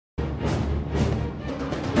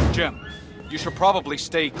Jim, you should probably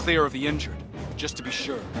stay clear of the injured, just to be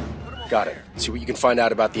sure. Got it. See what you can find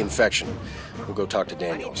out about the infection. We'll go talk to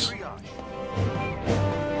Daniels.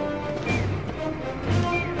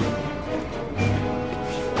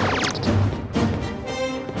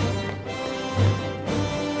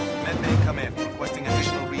 Men may come in, requesting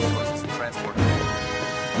additional resources and transport.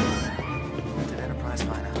 What did Enterprise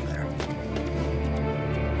find out there?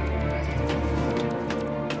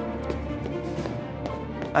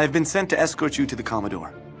 I have been sent to escort you to the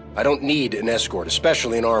Commodore. I don't need an escort,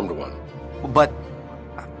 especially an armed one. But,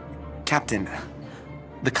 Captain,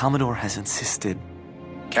 the Commodore has insisted.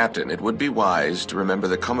 Captain, it would be wise to remember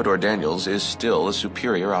that Commodore Daniels is still a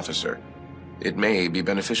superior officer. It may be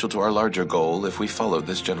beneficial to our larger goal if we followed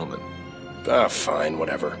this gentleman. Ah, fine,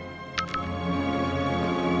 whatever.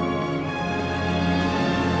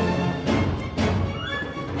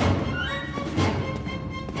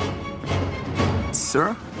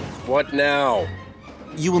 Sir? What now?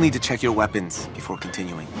 You will need to check your weapons before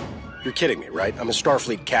continuing. You're kidding me, right? I'm a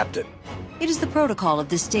Starfleet captain. It is the protocol of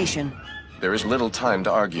this station. There is little time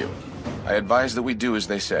to argue. I advise that we do as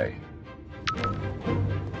they say.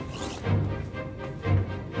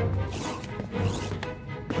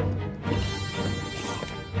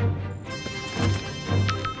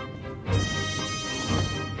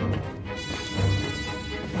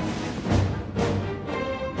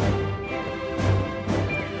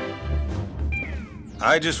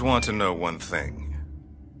 I just want to know one thing.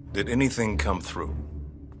 Did anything come through?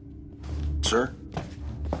 Sir?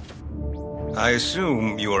 I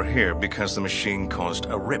assume you are here because the machine caused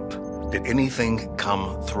a rip. Did anything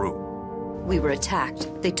come through? We were attacked.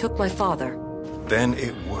 They took my father. Then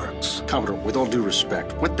it works. Commodore, with all due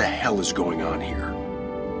respect, what the hell is going on here?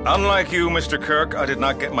 Unlike you, Mr. Kirk, I did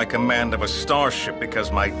not get my command of a starship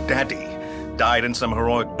because my daddy died in some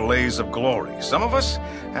heroic blaze of glory. Some of us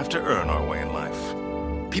have to earn our way in life.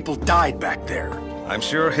 People died back there. I'm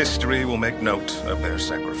sure history will make note of their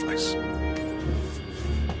sacrifice.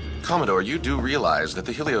 Commodore, you do realize that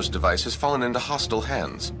the Helios device has fallen into hostile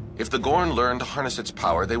hands. If the Gorn learn to harness its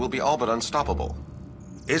power, they will be all but unstoppable.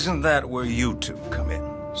 Isn't that where you two come in?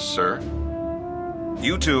 Sir?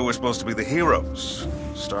 You two were supposed to be the heroes.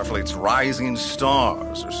 Starfleet's rising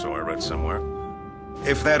stars, or so I read somewhere.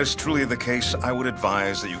 If that is truly the case, I would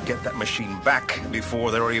advise that you get that machine back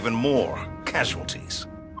before there are even more casualties.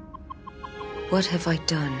 What have I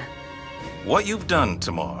done? What you've done,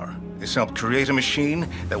 Tamar, is help create a machine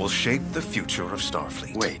that will shape the future of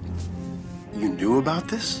Starfleet. Wait, you knew about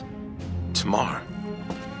this? Tamar.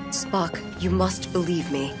 Spock, you must believe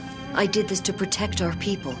me. I did this to protect our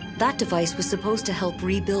people. That device was supposed to help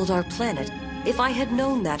rebuild our planet. If I had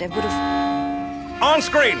known that, I would have... On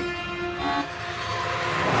screen!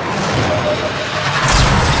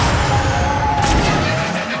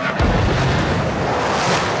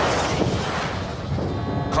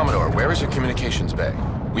 Commodore, where is your communications bay?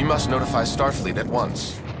 We must notify Starfleet at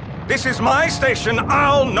once. This is my station.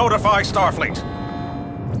 I'll notify Starfleet.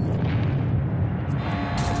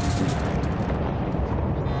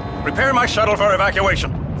 Prepare my shuttle for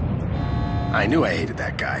evacuation. I knew I hated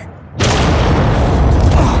that guy.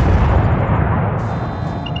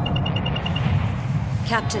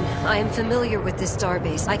 Captain, I am familiar with this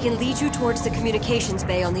starbase. I can lead you towards the communications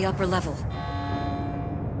bay on the upper level.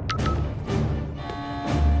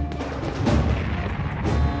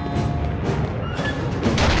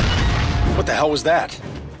 What the hell was that?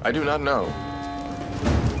 I do not know.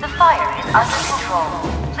 The fire is under control.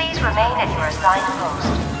 Please remain at your assigned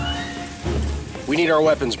post. We need our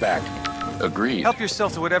weapons back. Agreed. Help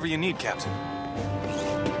yourself to whatever you need, Captain.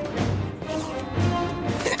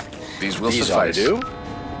 These will These ought to suffice. do.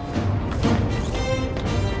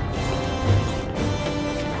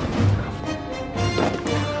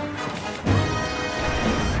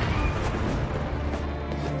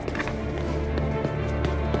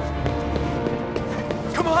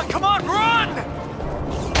 Come on, run!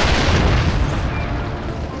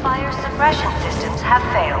 Fire suppression systems have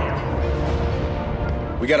failed.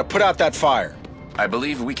 We gotta put out that fire. I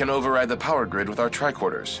believe we can override the power grid with our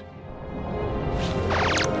tricorders.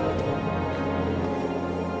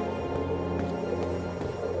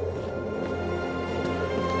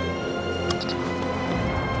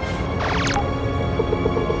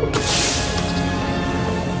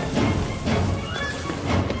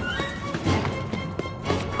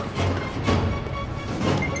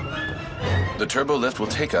 The turbo lift will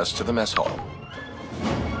take us to the mess hall.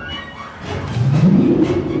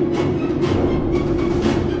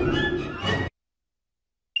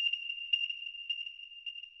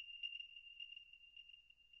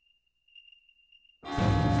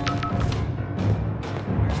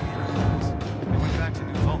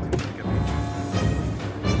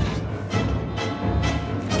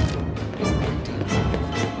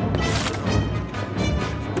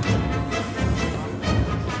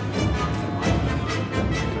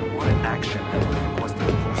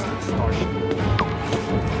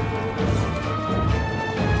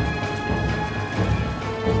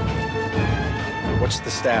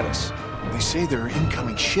 status? They say there are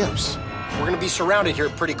incoming ships. We're gonna be surrounded here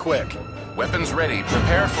pretty quick. Weapons ready.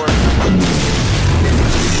 Prepare for...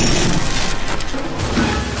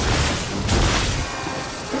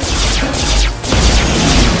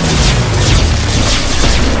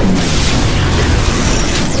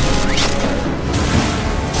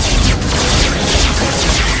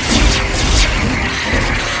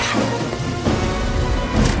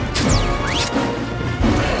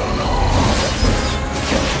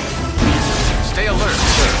 Stay alert,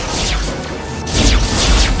 sir.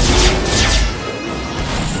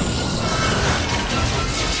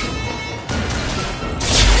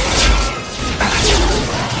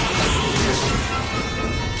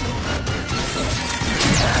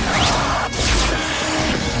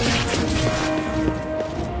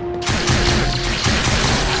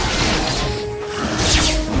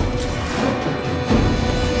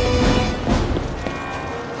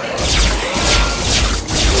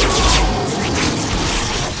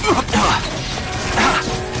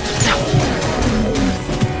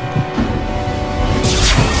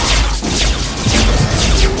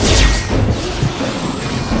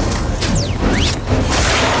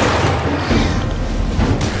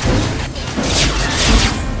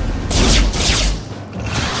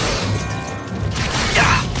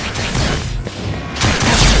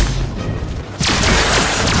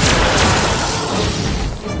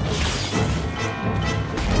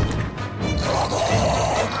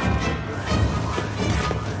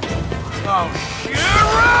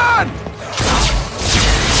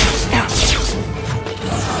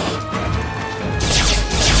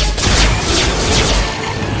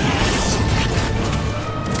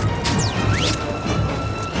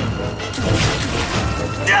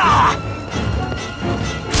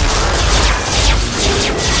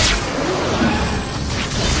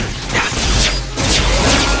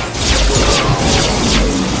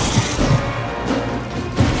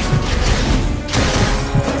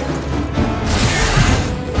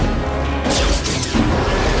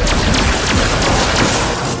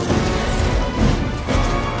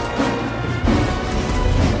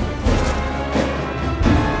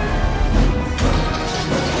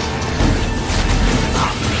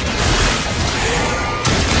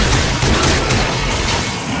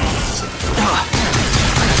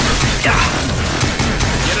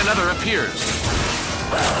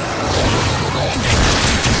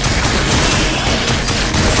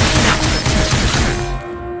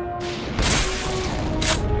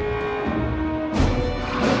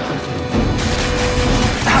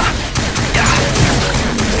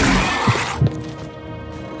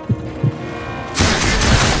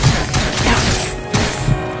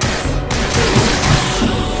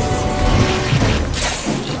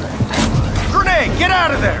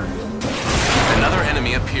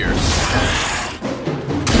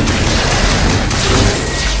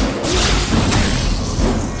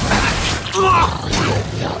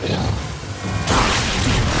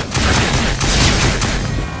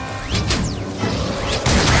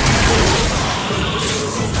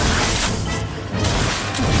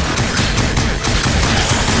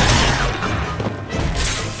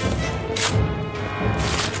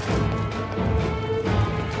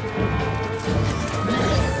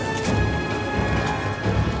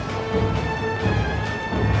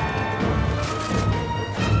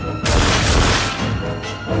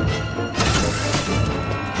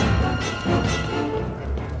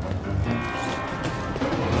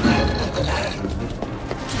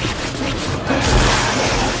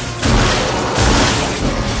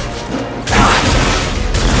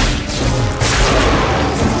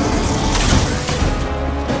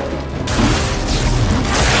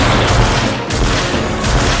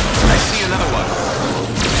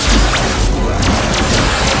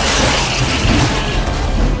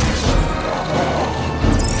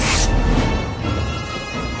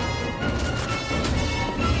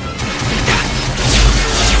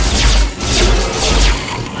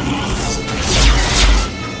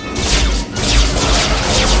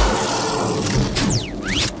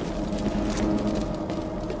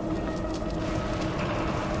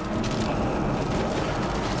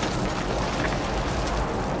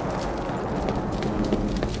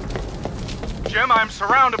 Jim, I'm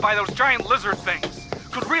surrounded by those giant lizard things.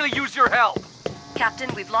 Could really use your help. Captain,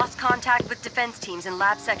 we've lost contact with defense teams in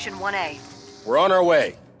Lab Section 1A. We're on our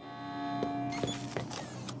way.